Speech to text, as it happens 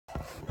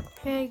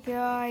Hey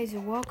guys,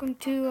 welcome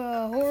to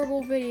a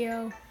horrible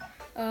video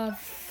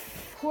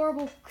of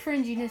horrible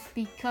cringiness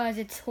because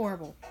it's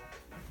horrible.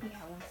 Yeah,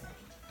 1 second.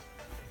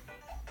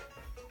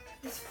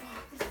 This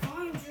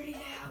volume's really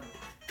loud.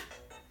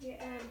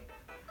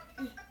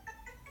 Yeah,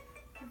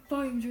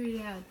 volume's really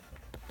loud.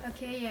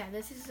 Okay, yeah,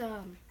 this is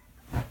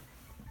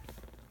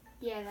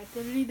like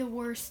literally the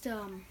worst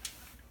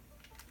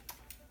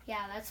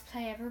let's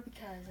play ever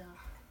because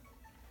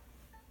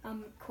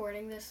I'm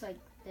recording this like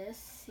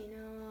this,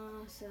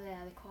 so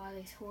yeah, the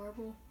quality's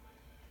horrible.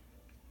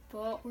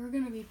 But we're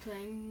gonna be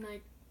playing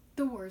like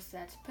the worst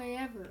Let's Play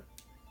ever.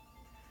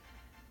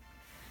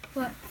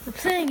 But we're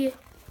playing it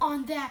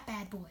on that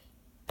bad boy.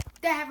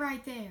 That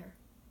right there.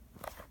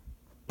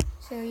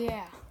 So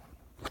yeah.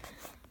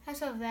 I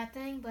saw that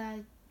thing, but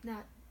I'm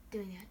not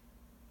doing that.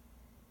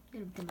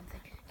 Gonna do my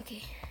thing.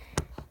 Okay.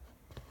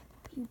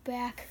 You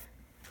back.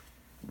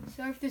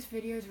 Sorry if this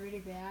video is really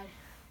bad.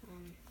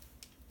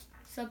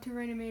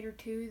 Subterraneator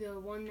 2, the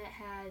one that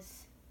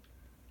has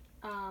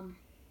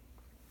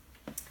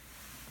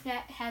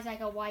like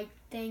a white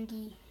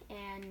thingy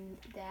and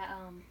that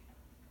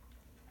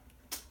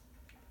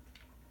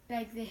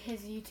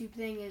his YouTube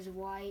thing is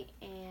white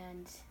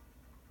and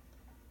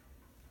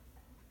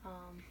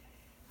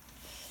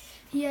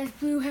he has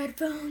blue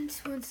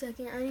headphones. 1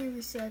 second, I need to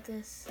reset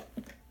this.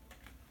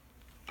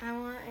 I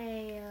want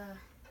a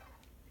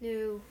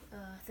new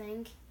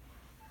thing.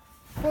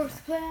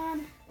 Fourth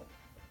plan.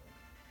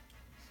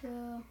 So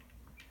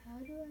how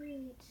do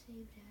I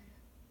save data?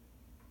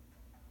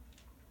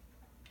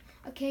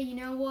 Okay, you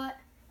know what?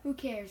 Who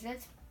cares?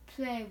 Let's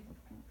play.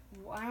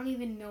 I don't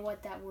even know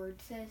what that word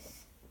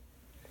says.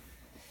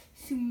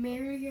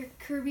 Sumeria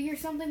Kirby or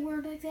something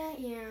word like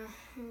that? Yeah.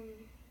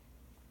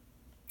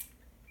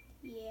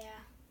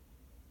 Yeah.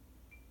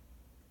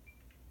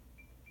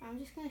 I'm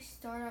just gonna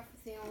start off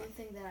with the only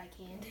thing that I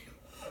can do.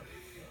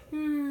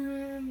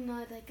 I'm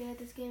not that good at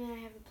this game and I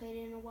haven't played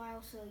it in a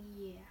while, so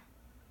yeah.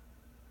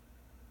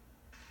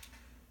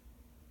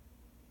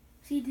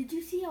 See, did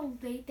you see how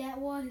late that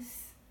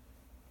was?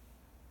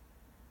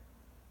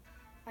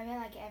 I bet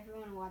like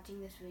everyone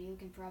watching this video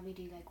can probably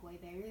do like way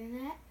better than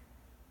that.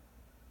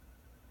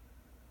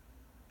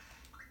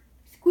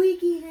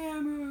 Squeaky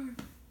hammer!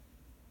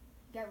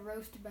 Got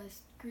roasted by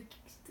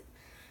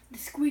the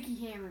squeaky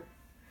hammer.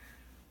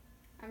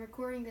 I'm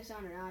recording this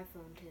on an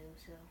iPhone too,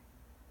 so.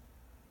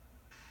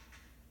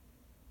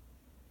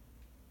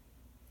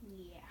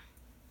 Yeah.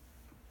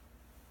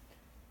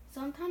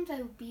 Sometimes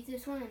I beat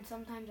this one and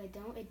sometimes I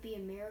don't. It'd be a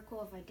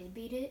miracle if I did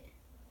beat it.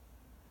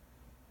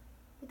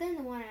 But then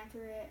the one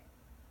after it.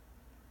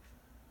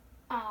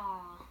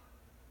 Ah.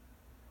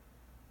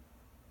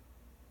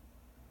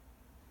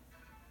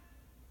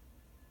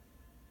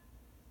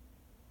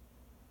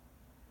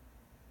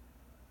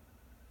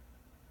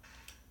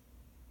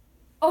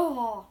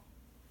 Oh.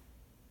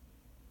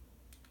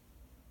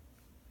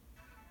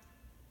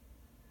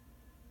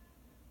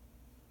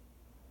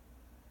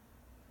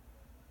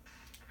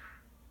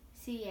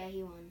 See, yeah,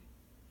 he won.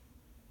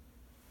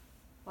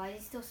 Why is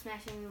he still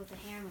smashing me with a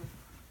hammer?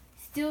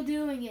 Still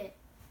doing it.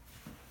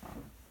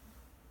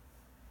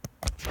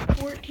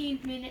 14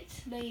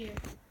 minutes later.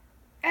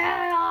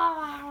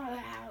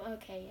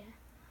 Okay, yeah.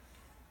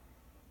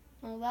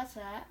 Well, that's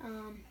that.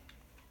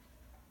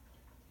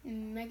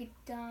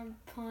 Megadon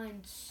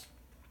Punch.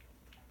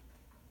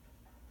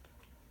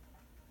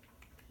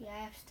 Yeah, I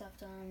have stuff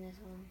done on this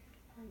one.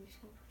 I'm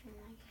just gonna pretend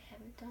like I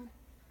haven't done.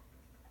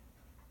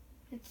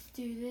 Let's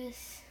do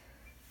this.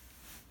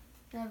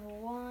 Level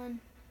 1.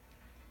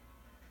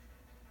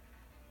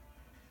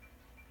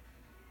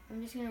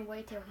 I'm just gonna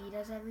wait till he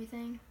does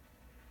everything.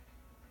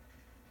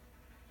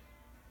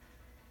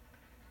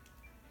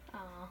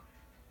 Aw.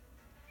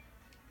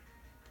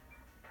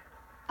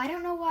 I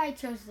don't know why I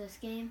chose this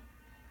game.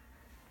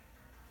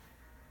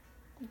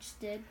 I just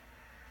did.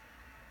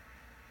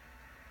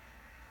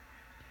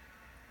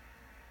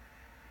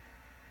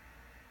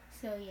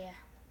 So yeah.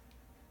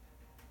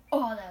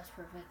 Oh, that was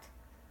perfect.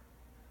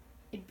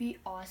 It'd be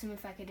awesome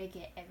if I could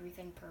get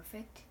everything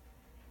perfect.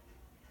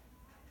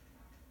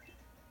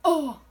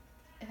 Oh!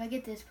 If I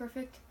get this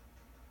perfect,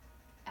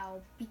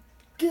 I'll be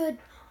good.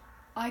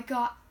 I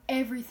got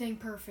everything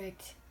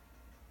perfect.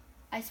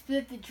 I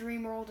split the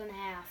dream world in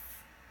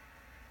half.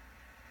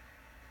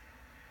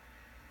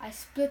 I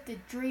split the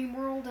dream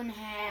world in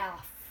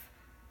half.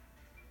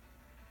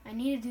 I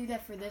need to do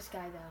that for this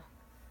guy,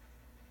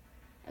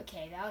 though.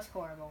 Okay, that was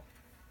horrible.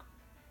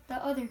 The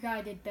other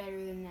guy did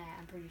better than that,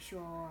 I'm pretty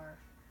sure.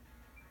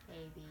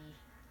 Maybe.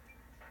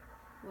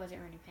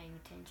 Wasn't really paying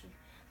attention.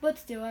 But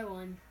still, I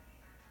won.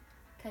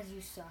 Because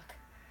you suck.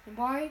 And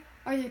why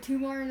are there 2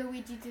 more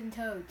Luigi's and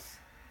Toads?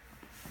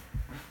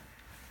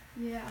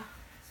 Yeah.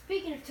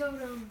 Speaking of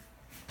Toad,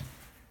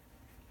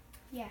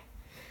 yeah.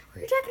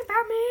 Were you talking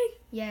about me?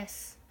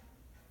 Yes.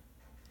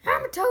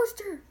 I'm a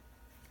toaster.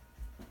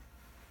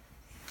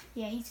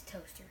 Yeah, he's a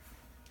toaster.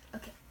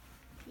 Okay.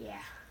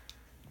 Yeah.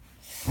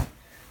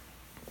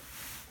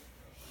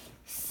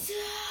 So,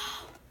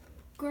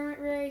 Gourmet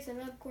Race. I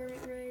love Gourmet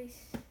Race.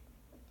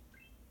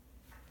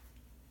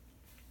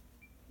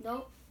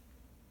 Nope.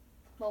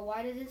 But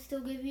why does it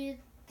still give you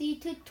the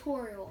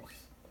tutorials?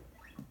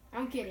 I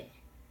don't get it.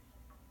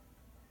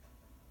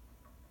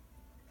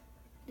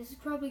 This is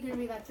probably going to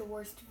be like the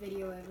worst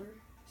video ever.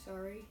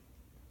 Sorry.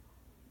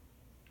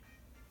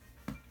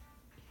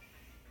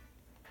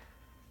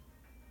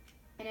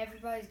 And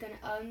everybody's going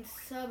to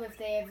unsub if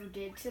they ever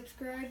did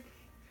subscribe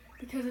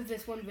because of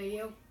this one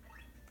video.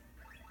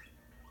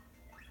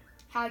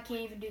 How I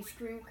can't even do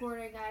screen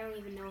recording. I don't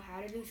even know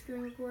how to do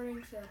screen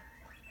recording, so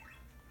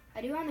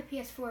I do on the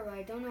PS4, but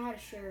I don't know how to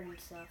share it and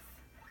stuff.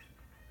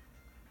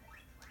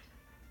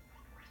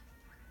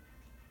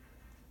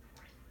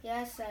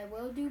 Yes, I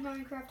will do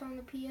Minecraft on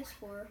the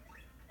PS4.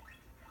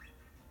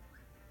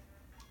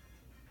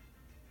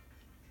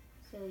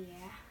 So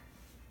yeah.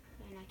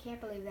 And I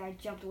can't believe that I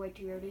jumped way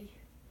too early.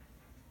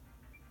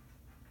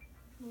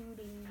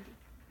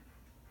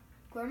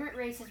 Gormit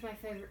Race is my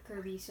favorite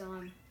Kirby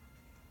song.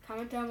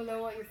 Comment down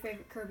below what your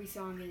favorite Kirby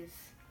song is.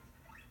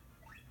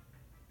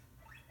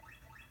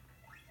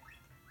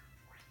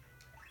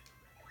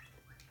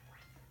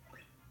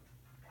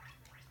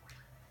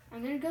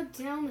 I'm gonna go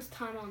down this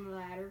time on the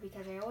ladder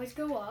because I always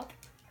go up.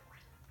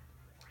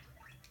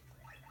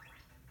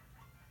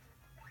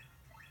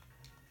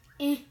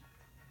 I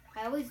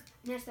always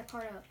mess that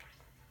part up.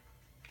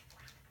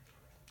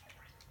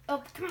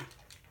 Oh, come on.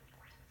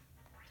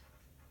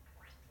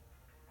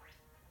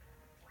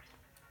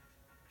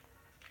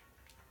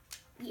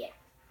 Yeah.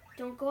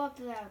 Don't go up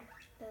the ladder.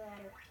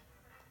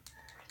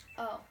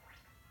 Oh.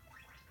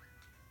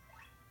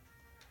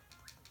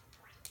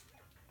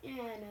 Yeah,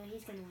 no,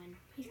 he's gonna win.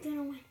 He's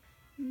gonna win.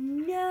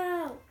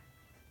 No!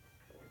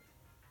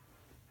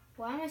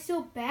 Why am I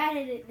so bad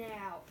at it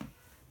now?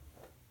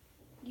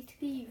 Used to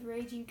be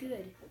raging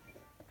good.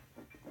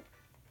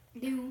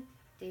 Do.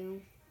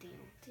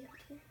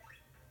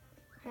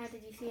 How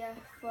did you see how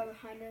far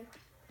behind it?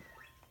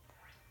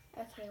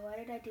 Okay, why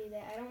did I do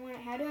that? I don't want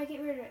it. How do I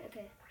get rid of it?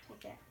 Okay,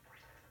 like that.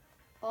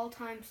 All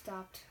time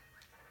stopped.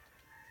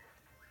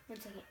 1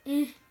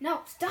 second.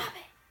 No, stop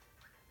it!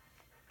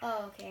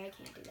 Oh, okay, I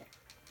can't do that.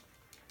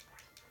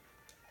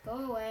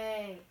 Go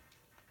away.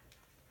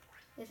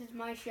 This is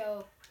my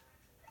show,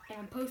 and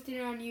I'm posting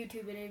it on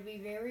YouTube, and it'd be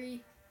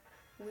very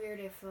weird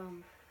if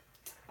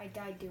I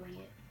died doing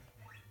it.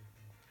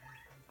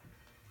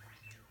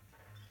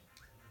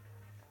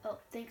 Oh,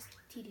 thanks,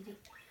 TDD.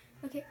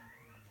 Okay.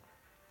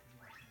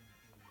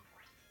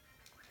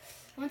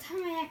 One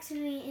time I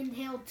accidentally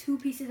inhaled 2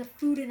 pieces of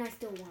food and I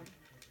still won.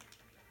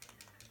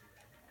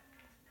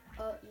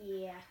 Oh,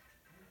 yeah.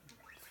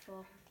 It's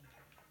full.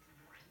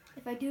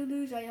 If I do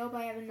lose, I hope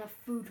I have enough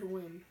food to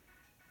win.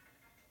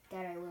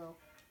 That I will.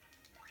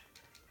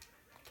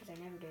 Because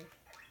I never do.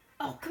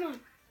 Oh, come on!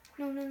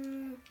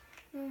 No.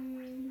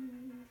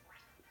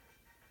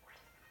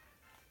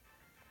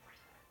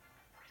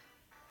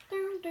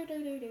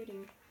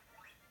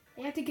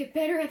 I have to get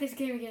better at this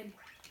game again.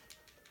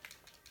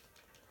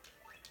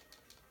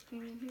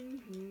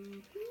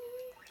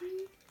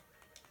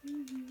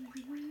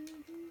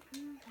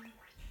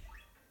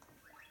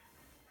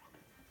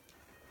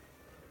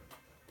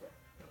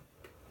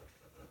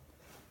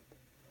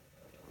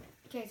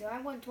 Okay, so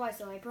I won twice,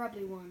 so I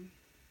probably won.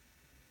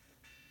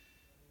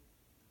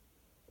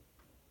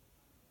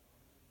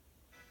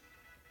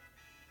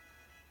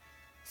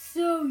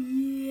 So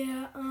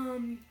yeah,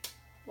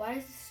 why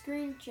does the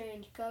screen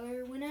change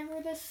color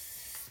whenever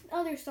this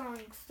other song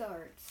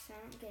starts? I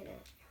don't get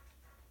it.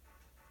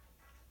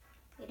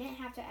 They didn't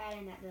have to add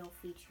in that little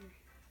feature.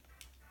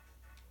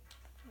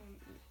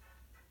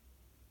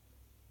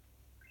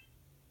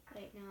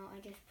 Wait, no, I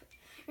just put...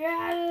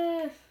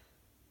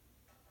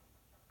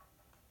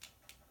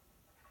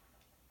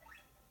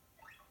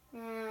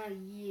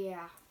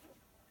 yeah.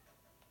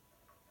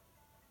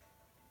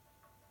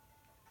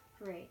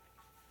 Great.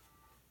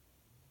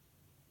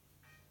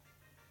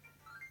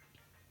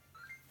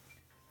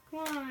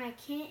 Come on, I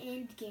can't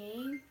end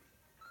game.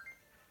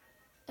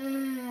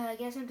 I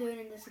guess I'm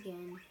doing this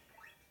again.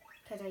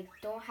 Because I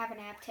don't have an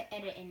app to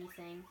edit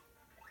anything.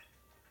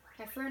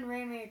 My friend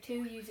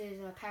Raymaker2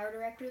 uses a Power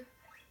Director.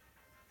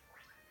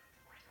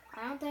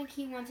 I don't think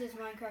he wants his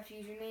Minecraft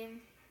username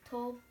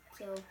told,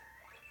 so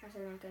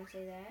I'm not going to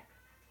say that.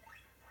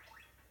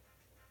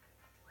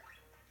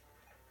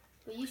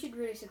 But you should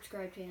really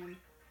subscribe to him.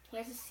 He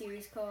has a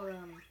series called,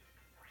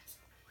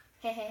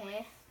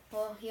 Hehehe.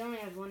 Well, he only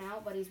has 1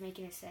 out, but he's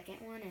making a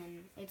 2nd one,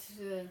 and it's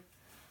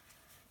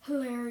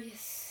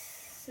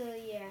hilarious. So,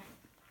 yeah.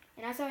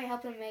 And that's how I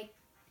helped him make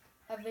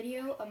a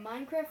video, a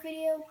Minecraft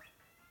video,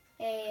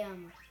 a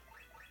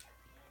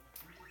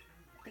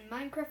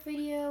Minecraft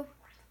video,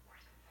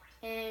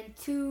 and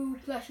 2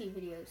 plushie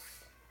videos.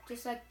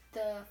 Just like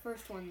the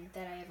first one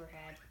that I ever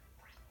had.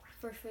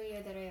 First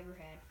video that I ever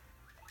had.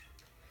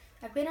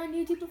 I've been on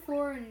YouTube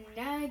before, and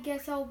now I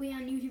guess I'll be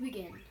on YouTube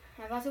again.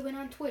 I've also been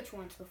on Twitch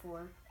once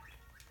before.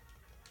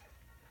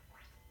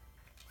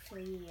 So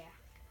yeah.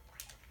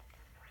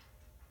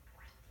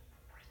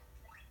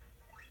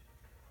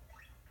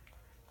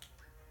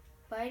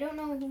 But I don't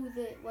know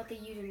what the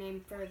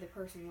username for the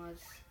person was.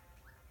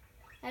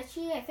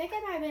 Actually, I think I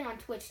might have been on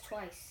Twitch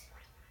twice.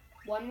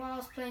 One while I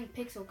was playing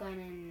Pixel Gun,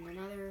 and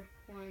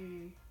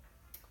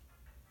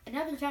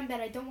another time that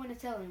I don't want to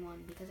tell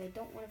anyone because I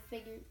don't want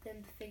them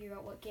to figure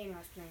out what game I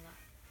was playing on.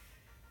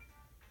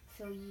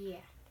 So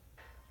yeah,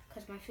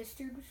 because my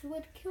sisters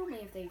would kill me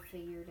if they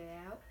figured it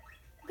out.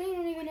 They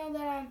don't even know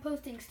that I'm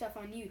posting stuff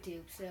on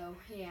YouTube, so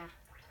yeah.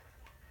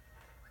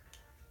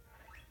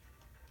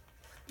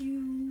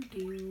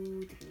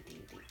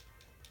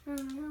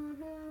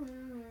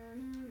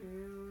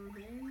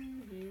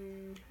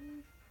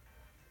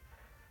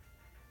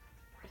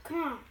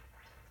 Come on.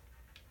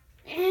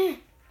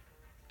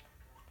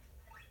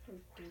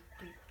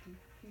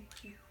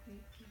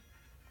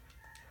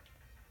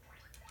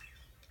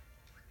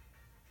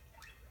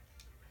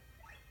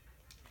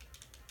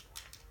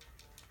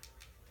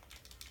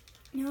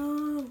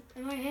 No.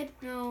 Am I ahead?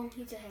 No,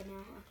 he's ahead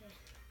now. Okay.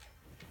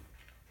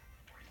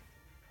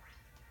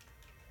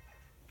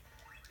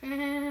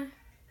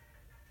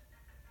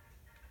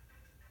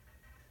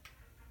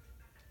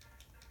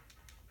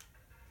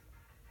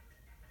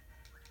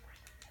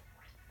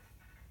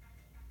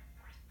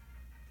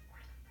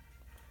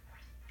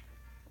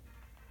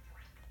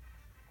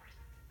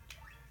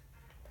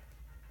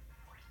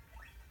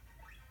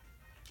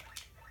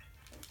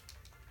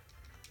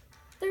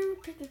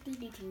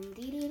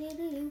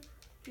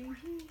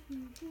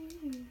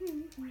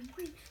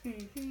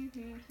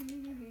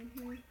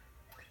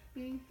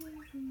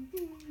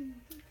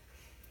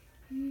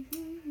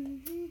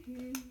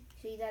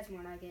 See, that's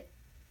more like it.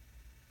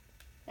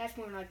 That's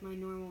more like my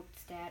normal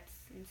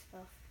stats and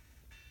stuff.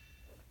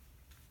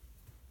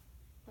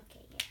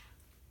 Okay, yeah.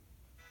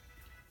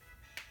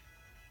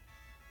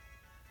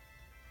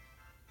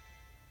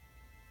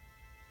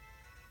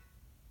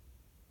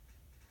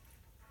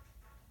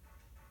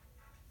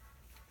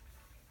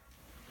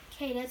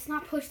 Okay, let's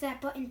not push that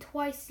button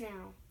twice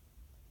now.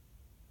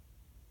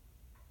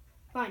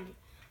 Find it.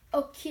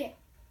 Okay.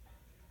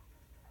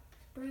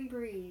 Spring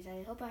Breeze.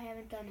 I hope I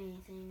haven't done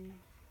anything.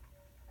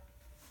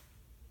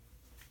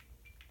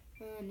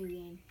 New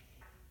game.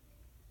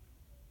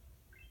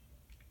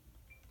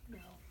 No.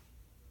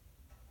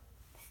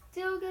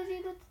 Still gives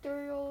you the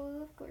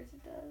tutorial. Of course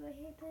it does. I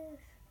hate this.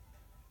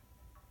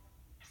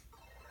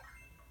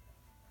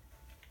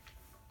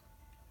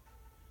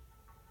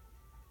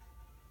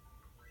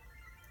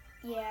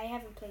 Yeah, I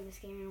haven't played this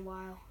game in a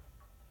while.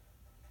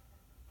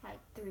 Like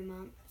 3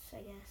 months,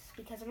 I guess.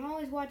 Because I'm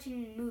always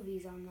watching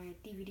movies on my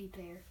DVD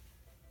player.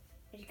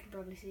 As you can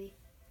probably see.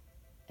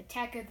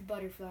 Attack of the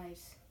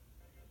Butterflies.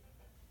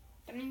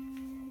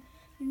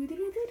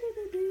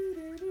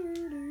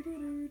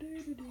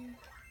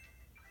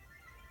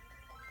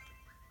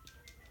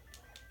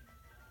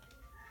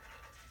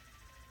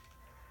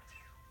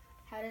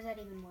 How does that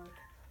even work?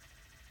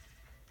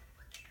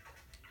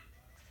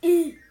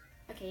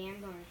 Okay,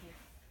 I'm going here.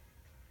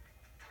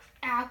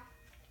 Ow!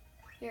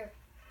 Here.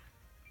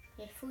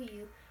 Yeah, for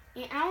you.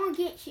 And I won't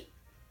get you.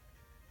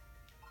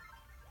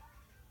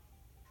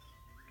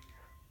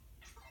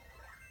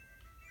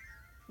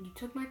 You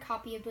took my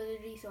copy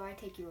ability, so I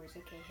take yours.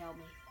 Okay, help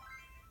me.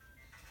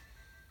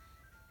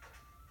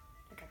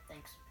 Okay,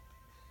 thanks.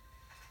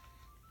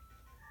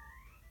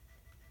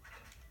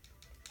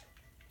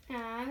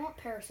 I want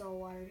Parasol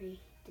Water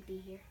to be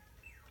here.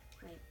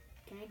 Wait,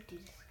 can I do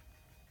this?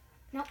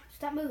 No,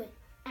 stop moving.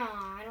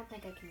 I don't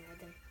think I can ride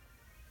them.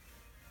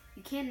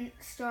 You can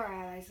star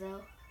allies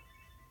though.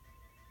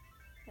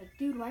 Like,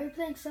 dude, why are you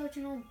playing such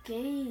an old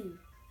game?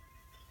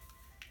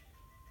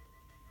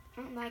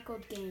 I don't like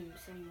old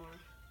games anymore.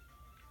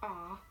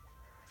 Aw.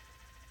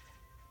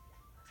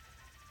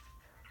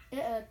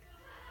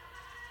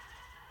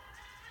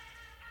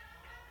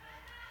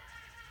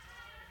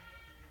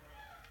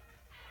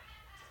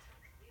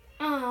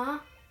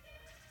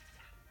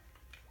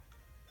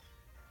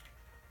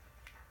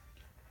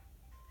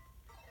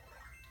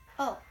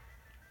 Oh.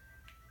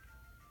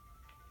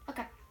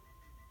 Okay.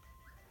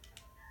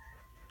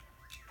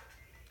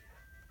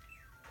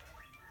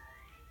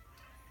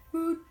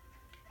 Food.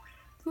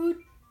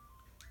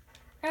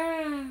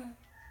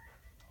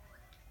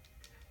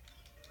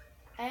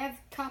 I have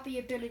copy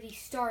ability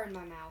star in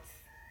my mouth.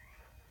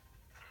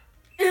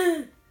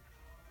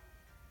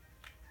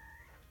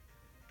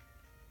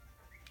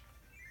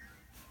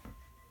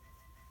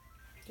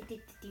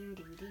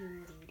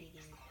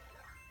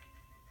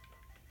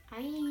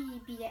 I need to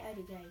be that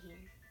other guy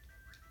again.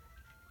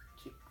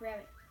 Grab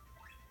it.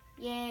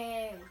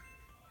 Yay!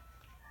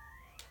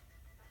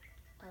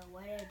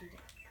 Why did I do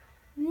that?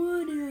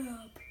 What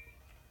up?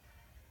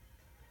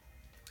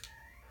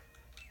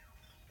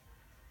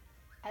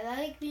 I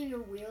like being a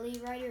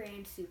wheelie rider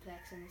and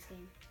suplex in this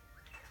game.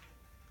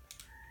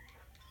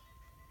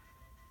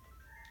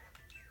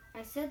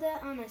 I said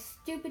that on a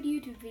stupid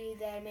YouTube video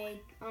that I made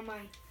on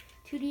my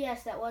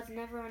 2DS that was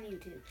never on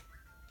YouTube.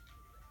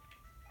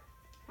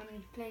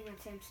 I'm playing on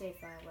Sam Save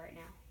File right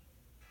now.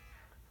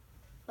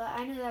 But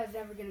I knew that was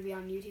never going to be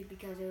on YouTube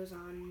because it was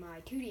on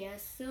my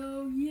 2DS,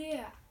 so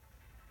yeah.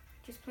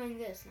 Just playing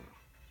this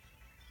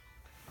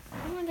now.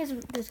 How long has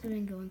this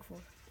been going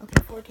for?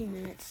 Okay, 14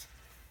 minutes.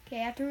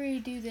 Okay, after we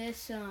do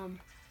this,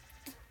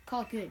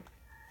 call it good.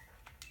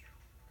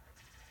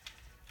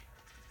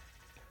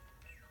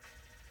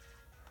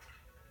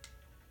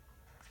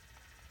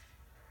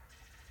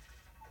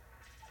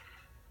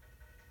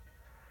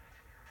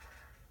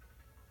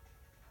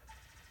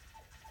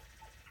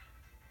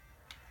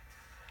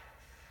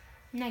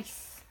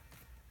 Nice.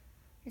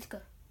 Let's go.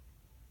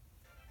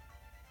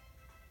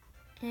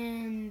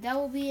 And that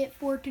will be it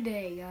for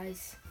today,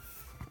 guys.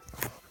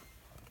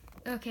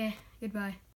 Okay, goodbye.